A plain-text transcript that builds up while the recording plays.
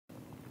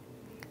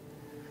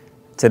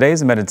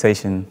Today's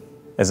meditation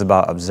is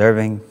about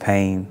observing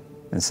pain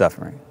and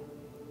suffering.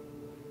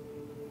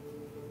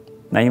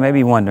 Now you may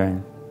be wondering,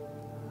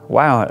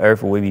 why on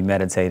earth would we be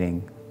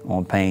meditating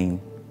on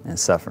pain and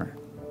suffering?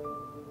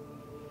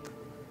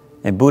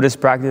 In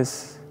Buddhist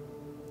practice,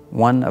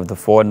 one of the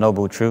Four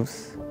Noble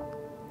Truths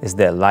is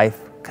that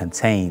life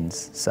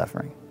contains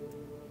suffering.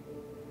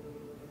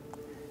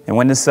 And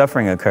when this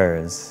suffering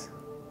occurs,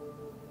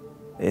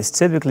 it's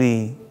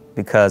typically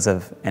because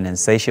of an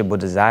insatiable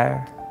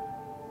desire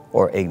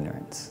or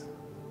ignorance.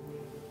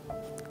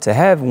 To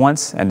have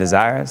wants and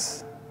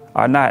desires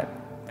are not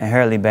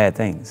inherently bad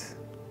things.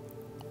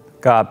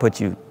 God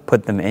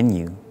put them in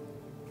you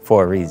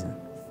for a reason.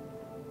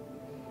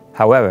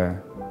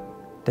 However,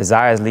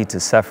 desires lead to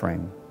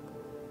suffering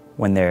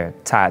when they're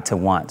tied to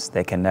wants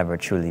that can never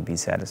truly be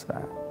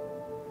satisfied.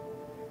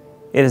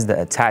 It is the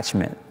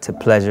attachment to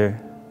pleasure,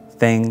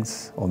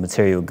 things, or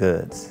material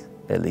goods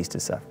that leads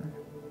to suffering.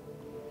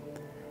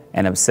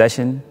 An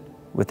obsession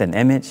with an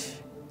image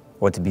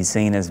or to be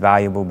seen as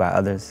valuable by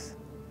others,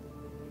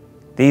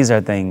 these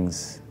are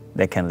things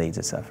that can lead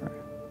to suffering.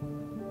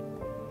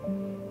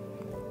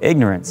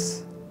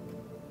 Ignorance,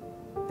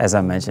 as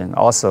I mentioned,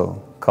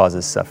 also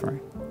causes suffering.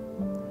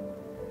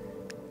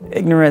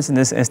 Ignorance in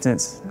this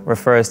instance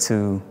refers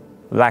to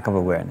lack of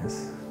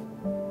awareness.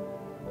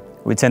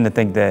 We tend to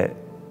think that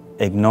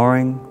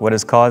ignoring what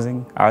is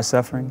causing our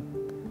suffering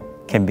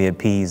can be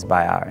appeased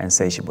by our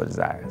insatiable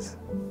desires,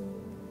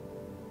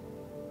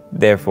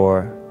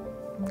 therefore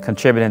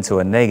contributing to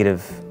a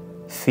negative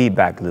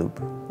feedback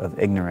loop of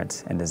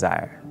ignorance and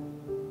desire.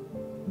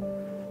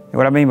 And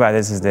what I mean by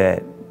this is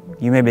that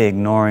you may be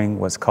ignoring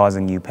what's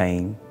causing you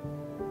pain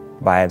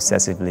by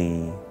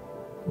obsessively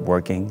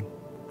working,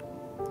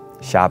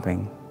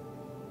 shopping,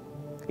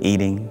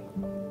 eating,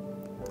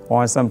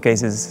 or in some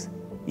cases,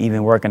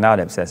 even working out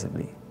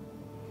obsessively.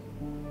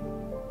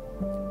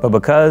 But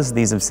because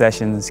these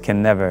obsessions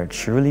can never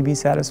truly be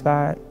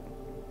satisfied,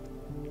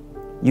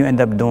 you end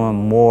up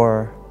doing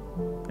more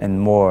and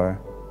more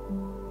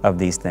of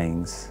these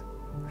things,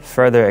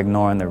 further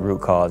ignoring the root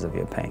cause of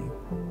your pain.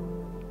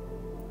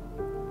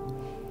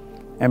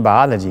 In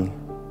biology,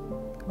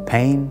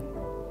 pain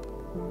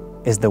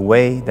is the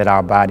way that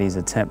our bodies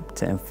attempt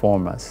to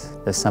inform us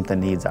that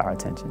something needs our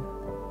attention.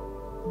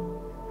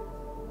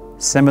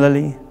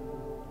 Similarly,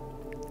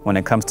 when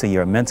it comes to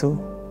your mental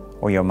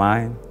or your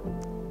mind,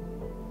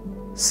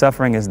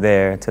 suffering is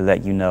there to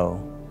let you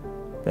know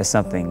that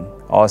something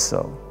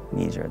also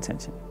needs your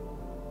attention.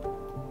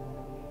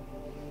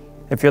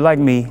 If you're like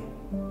me,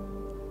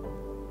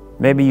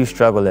 maybe you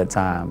struggle at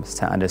times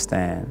to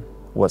understand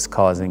what's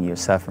causing your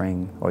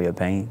suffering or your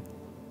pain.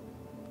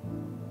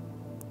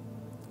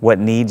 What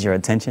needs your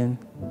attention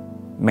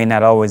may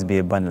not always be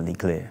abundantly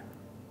clear.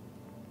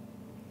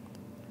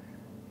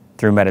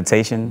 Through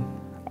meditation,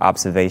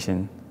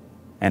 observation,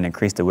 and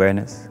increased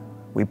awareness,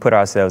 we put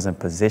ourselves in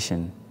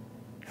position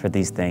for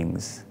these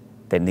things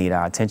that need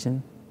our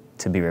attention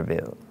to be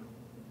revealed.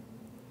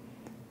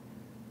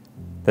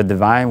 The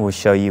divine will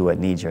show you what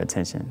needs your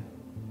attention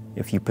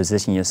if you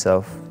position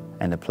yourself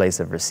in a place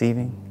of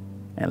receiving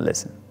and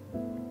listen.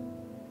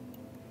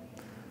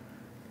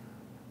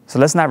 So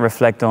let's not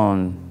reflect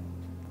on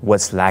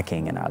what's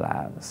lacking in our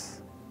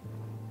lives,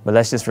 but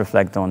let's just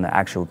reflect on the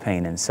actual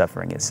pain and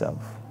suffering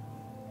itself.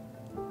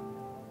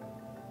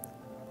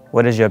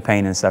 What is your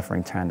pain and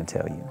suffering trying to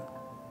tell you?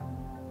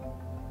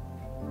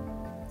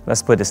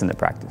 Let's put this into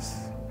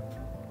practice.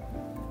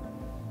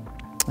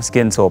 Let's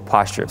get into a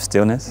posture of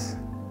stillness.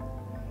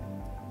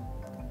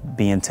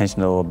 Be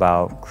intentional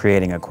about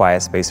creating a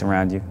quiet space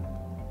around you.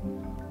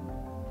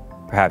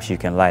 Perhaps you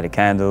can light a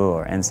candle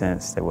or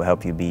incense that will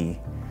help you be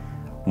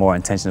more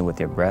intentional with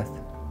your breath.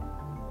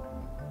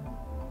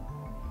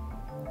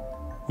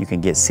 You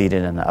can get seated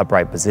in an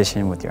upright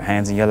position with your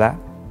hands in your lap.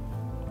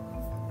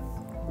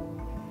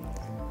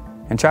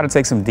 And try to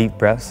take some deep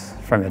breaths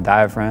from your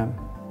diaphragm.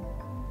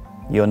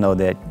 You'll know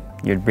that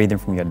you're breathing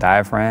from your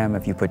diaphragm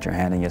if you put your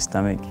hand in your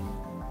stomach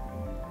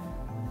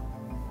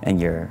and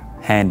your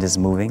hand is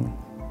moving,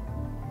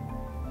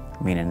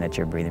 meaning that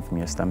you're breathing from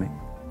your stomach.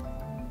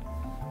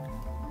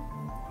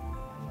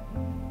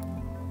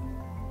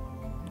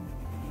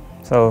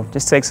 So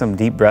just take some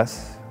deep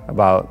breaths,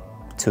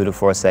 about 2 to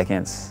 4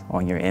 seconds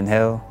on your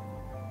inhale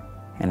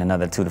and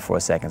another 2 to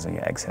 4 seconds on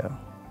your exhale.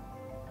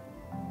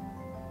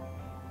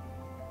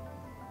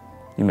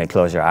 You may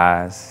close your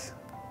eyes.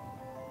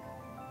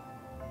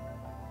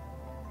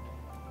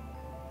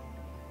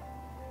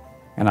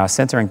 And our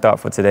centering thought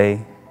for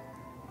today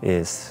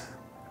is,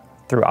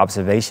 through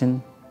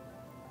observation,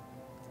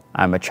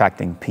 I'm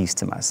attracting peace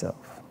to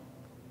myself.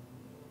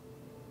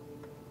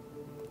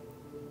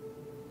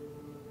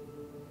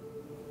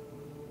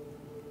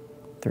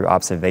 Through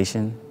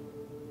observation,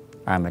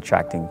 I'm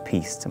attracting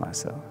peace to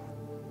myself.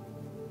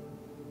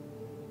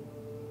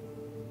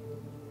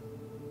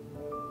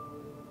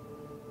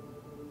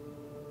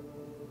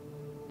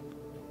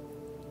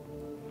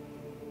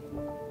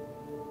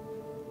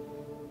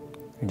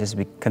 And just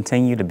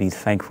continue to be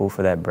thankful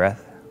for that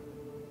breath.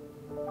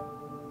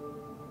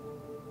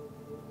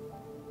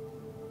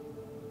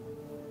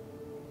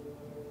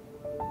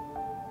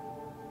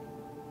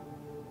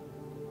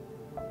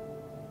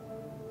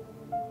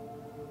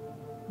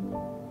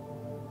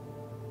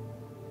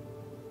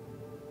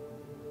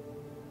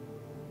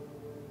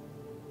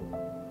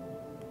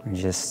 And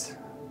just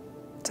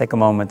take a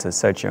moment to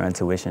search your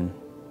intuition,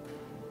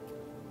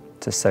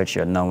 to search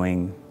your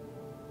knowing.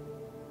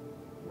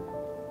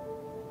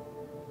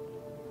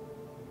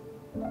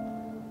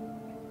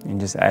 And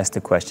just ask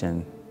the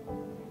question,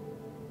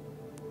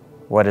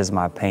 what is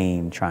my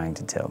pain trying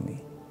to tell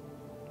me?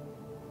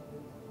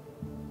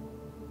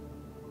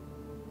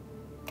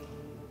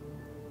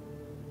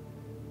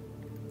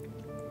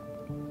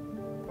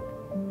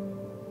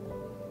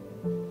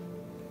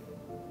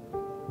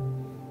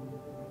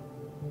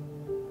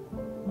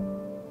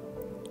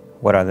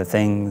 What are the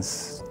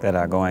things that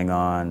are going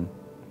on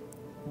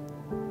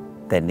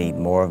that need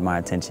more of my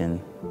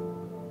attention?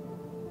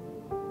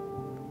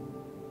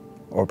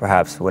 Or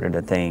perhaps what are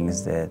the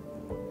things that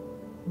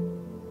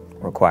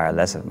require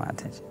less of my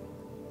attention?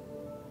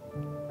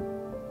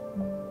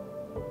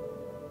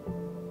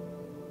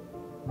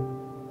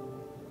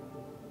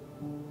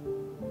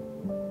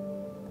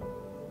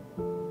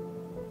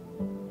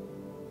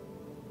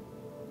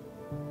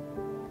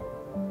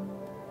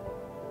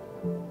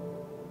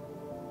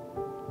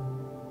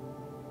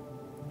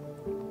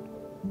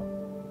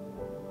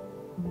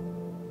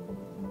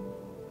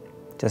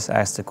 Just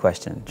ask the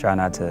question. Try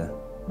not to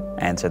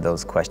answer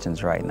those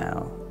questions right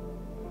now.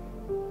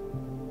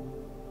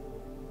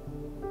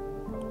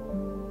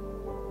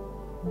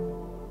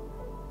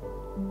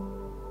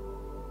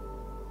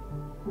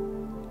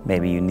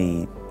 Maybe you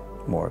need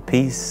more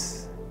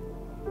peace.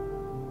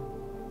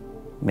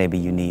 Maybe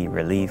you need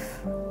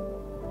relief.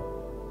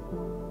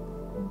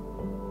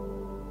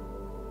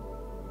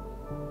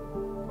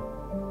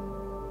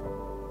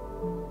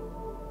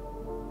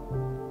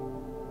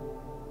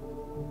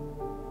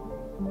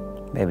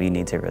 Maybe you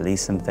need to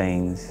release some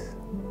things.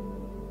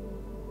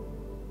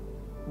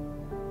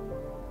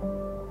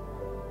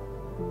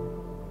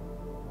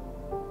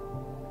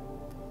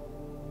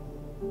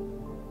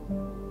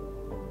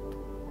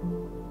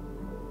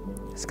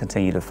 Just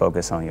continue to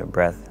focus on your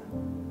breath.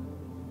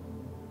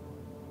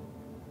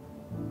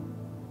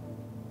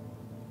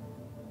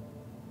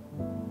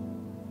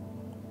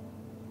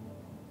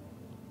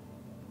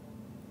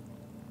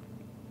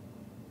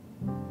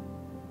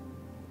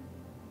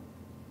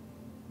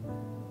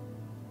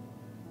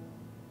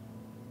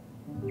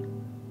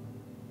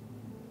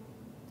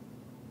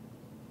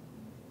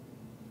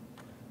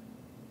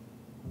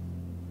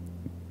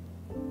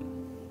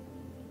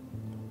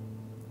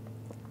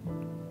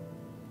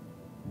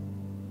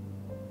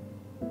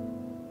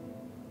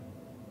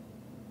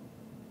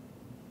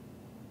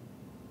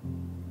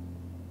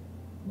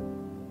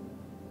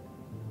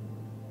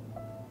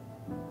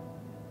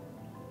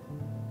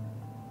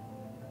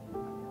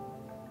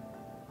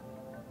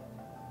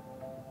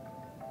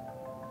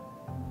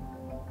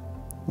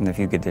 And if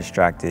you get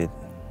distracted,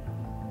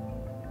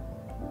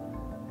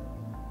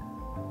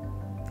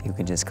 you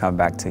can just come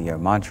back to your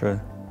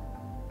mantra.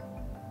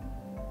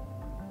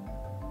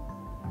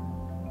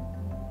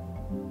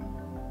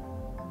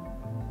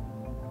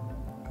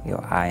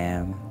 Your I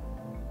am.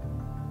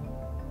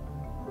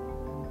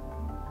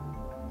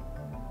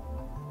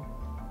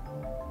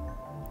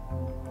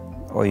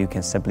 Or you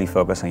can simply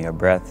focus on your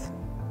breath,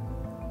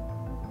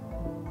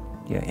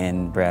 your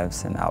in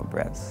breaths and out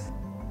breaths.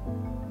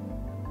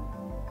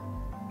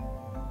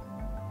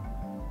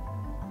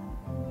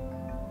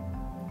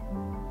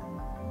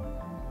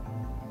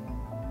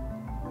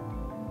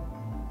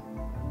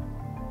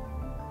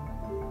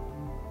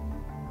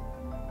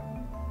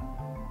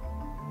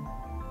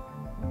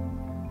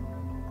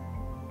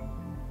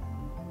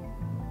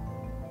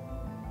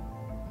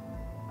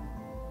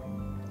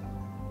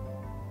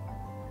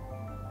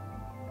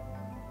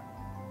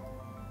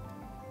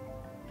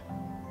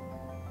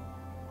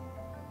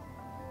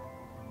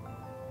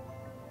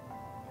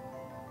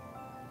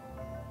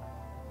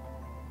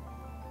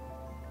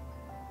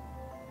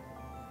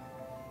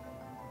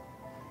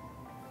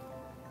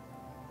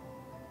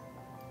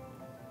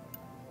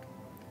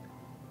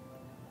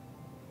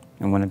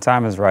 And when the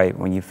time is right,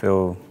 when you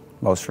feel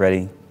most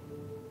ready,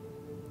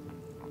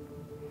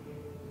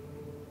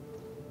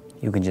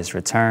 you can just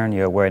return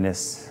your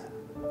awareness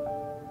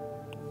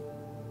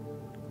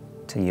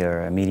to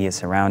your immediate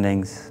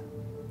surroundings.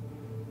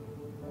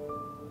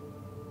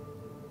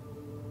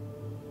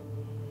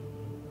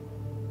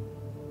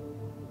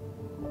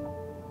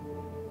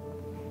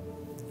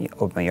 You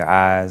open your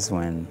eyes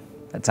when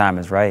the time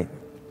is right.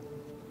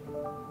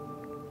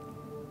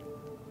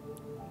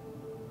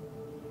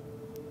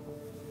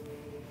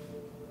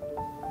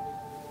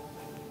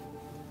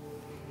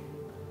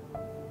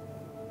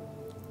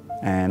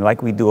 And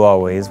like we do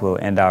always, we'll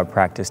end our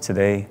practice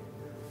today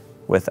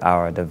with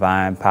our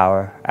divine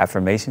power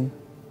affirmation.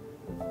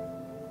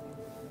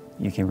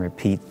 You can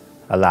repeat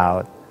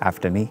aloud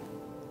after me.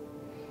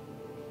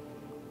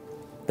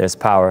 There's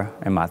power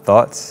in my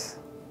thoughts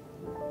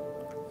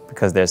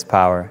because there's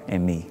power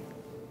in me.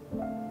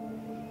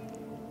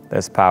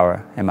 There's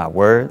power in my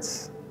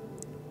words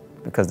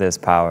because there's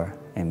power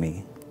in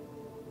me.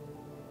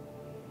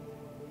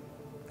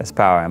 There's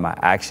power in my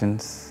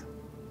actions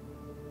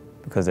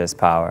because there's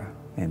power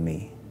in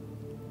me.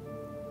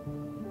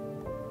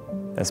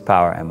 There's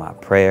power in my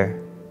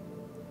prayer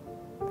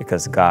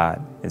because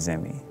God is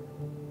in me.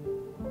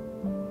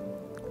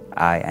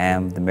 I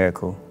am the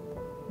miracle.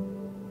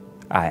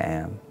 I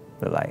am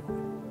the light.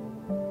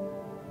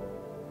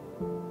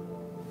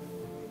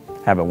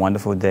 Have a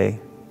wonderful day.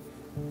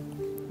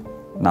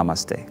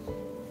 Namaste.